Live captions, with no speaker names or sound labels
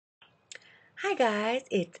Hi guys,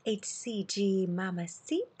 it's HCG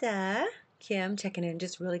Mamacita. Kim checking in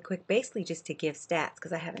just really quick, basically just to give stats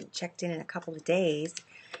because I haven't checked in a couple of days.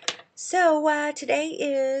 So today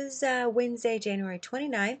is Wednesday, January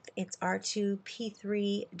 29th. It's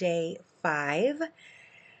R2P3 day 5.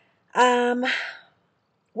 Um,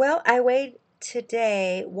 well, I weighed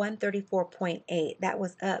today 134.8. That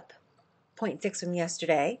was up 0.6 from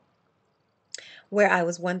yesterday, where I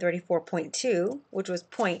was 134.2, which was zero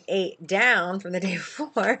point 0.8 down from the day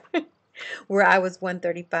before, where I was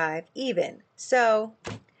 135 even. So,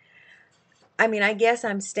 I mean, I guess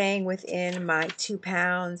I'm staying within my 2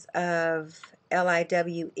 pounds of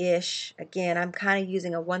LIW-ish. Again, I'm kind of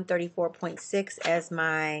using a 134.6 as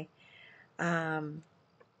my um,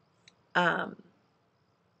 um,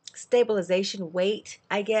 stabilization weight,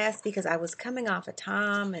 I guess, because I was coming off a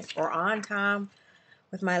Tom or on Tom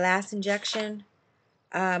with my last injection.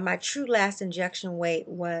 My true last injection weight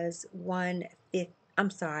was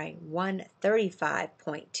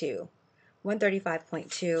 135.2.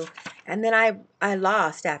 135.2, and then I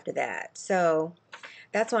lost after that. So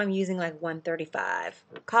that's why I'm using like 135.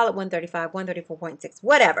 Call it 135, 134.6,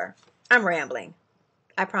 whatever. I'm rambling.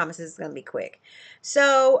 I promise this is going to be quick.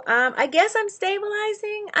 So I guess I'm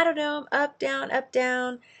stabilizing. I don't know. I'm up, down, up,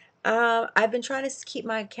 down. I've been trying to keep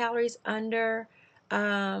my calories under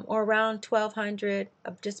or around 1,200,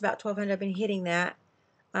 just about 1,200. I've been hitting that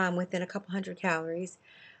within a couple hundred calories.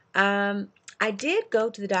 I did go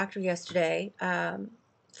to the doctor yesterday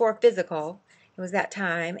for a physical. It was that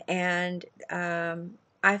time, and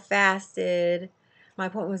I fasted. My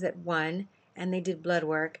appointment was at 1, and they did blood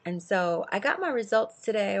work. And so I got my results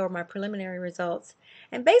today, or my preliminary results,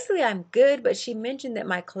 and basically I'm good, but she mentioned that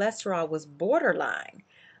my cholesterol was borderline,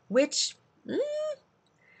 which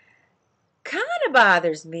kind of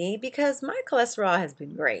bothers me because my cholesterol has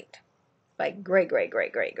been great. Like great, great,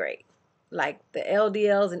 great, great, great. Like the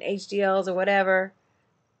LDLs and HDLs or whatever,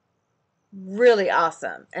 really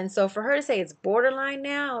awesome. And so for her to say it's borderline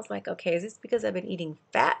now, I was like, okay, is this because I've been eating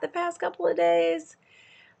fat the past couple of days?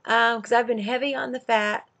 Because I've been heavy on the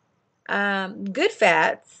fat, good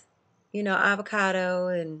fats, avocado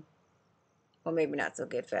and, well, maybe not so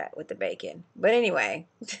good fat with the bacon. But anyway,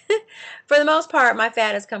 for the most part, my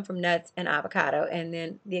fat has come from nuts and avocado and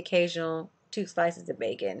then the occasional 2 slices of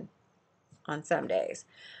bacon on some days.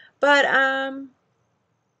 But, oh,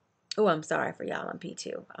 I'm sorry for y'all on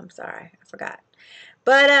P2. I'm sorry. I forgot.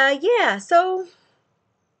 But, yeah, so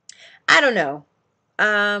I don't know.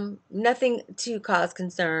 Nothing to cause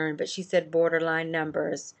concern, but she said borderline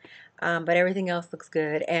numbers. But everything else looks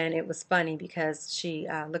good. And it was funny because she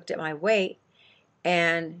looked at my weight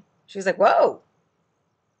and she was like, whoa,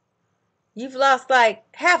 you've lost like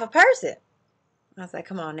half a person. I was like,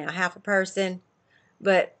 come on now, half a person.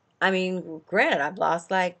 But, I mean, granted, I've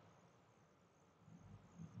lost like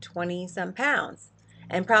 20 some pounds.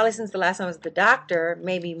 And probably since the last time I was at the doctor,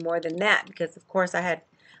 maybe more than that, because of course I had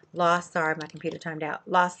lost, sorry, my computer timed out,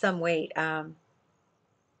 lost some weight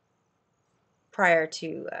prior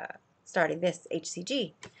to starting this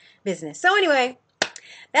HCG business. So anyway,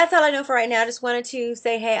 that's all I know for right now. Just wanted to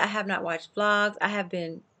say, hey, I have not watched vlogs. I have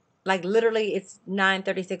been, like, literally, it's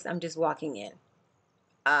 9:36. I'm just walking in.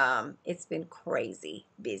 It's been crazy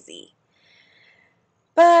busy.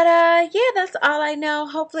 But, yeah, that's all I know.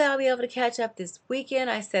 Hopefully I'll be able to catch up this weekend.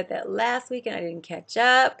 I said that last weekend. I didn't catch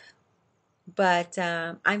up. But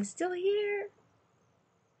I'm still here.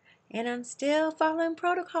 And I'm still following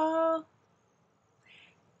protocol.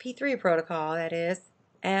 P3 protocol, that is.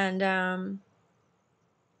 And,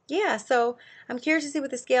 yeah, so I'm curious to see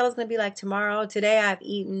what the scale is going to be like tomorrow. Today I've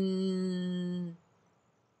eaten...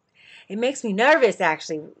 It makes me nervous,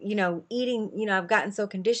 actually. Eating, I've gotten so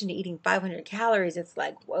conditioned to eating 500 calories. It's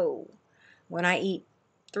like, whoa. When I eat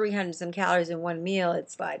 300 some calories in one meal,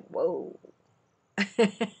 it's like, whoa.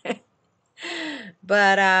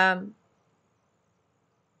 But, I'm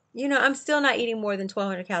still not eating more than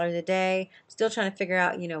 1,200 calories a day. I'm still trying to figure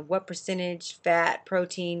out, what percentage fat,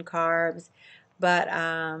 protein, carbs. But,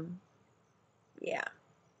 yeah,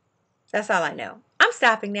 that's all I know. I'm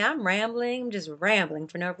stopping now. I'm rambling. I'm just rambling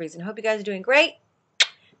for no reason. Hope you guys are doing great.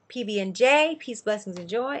 PB&J, peace, blessings, and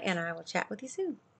joy, and I will chat with you soon.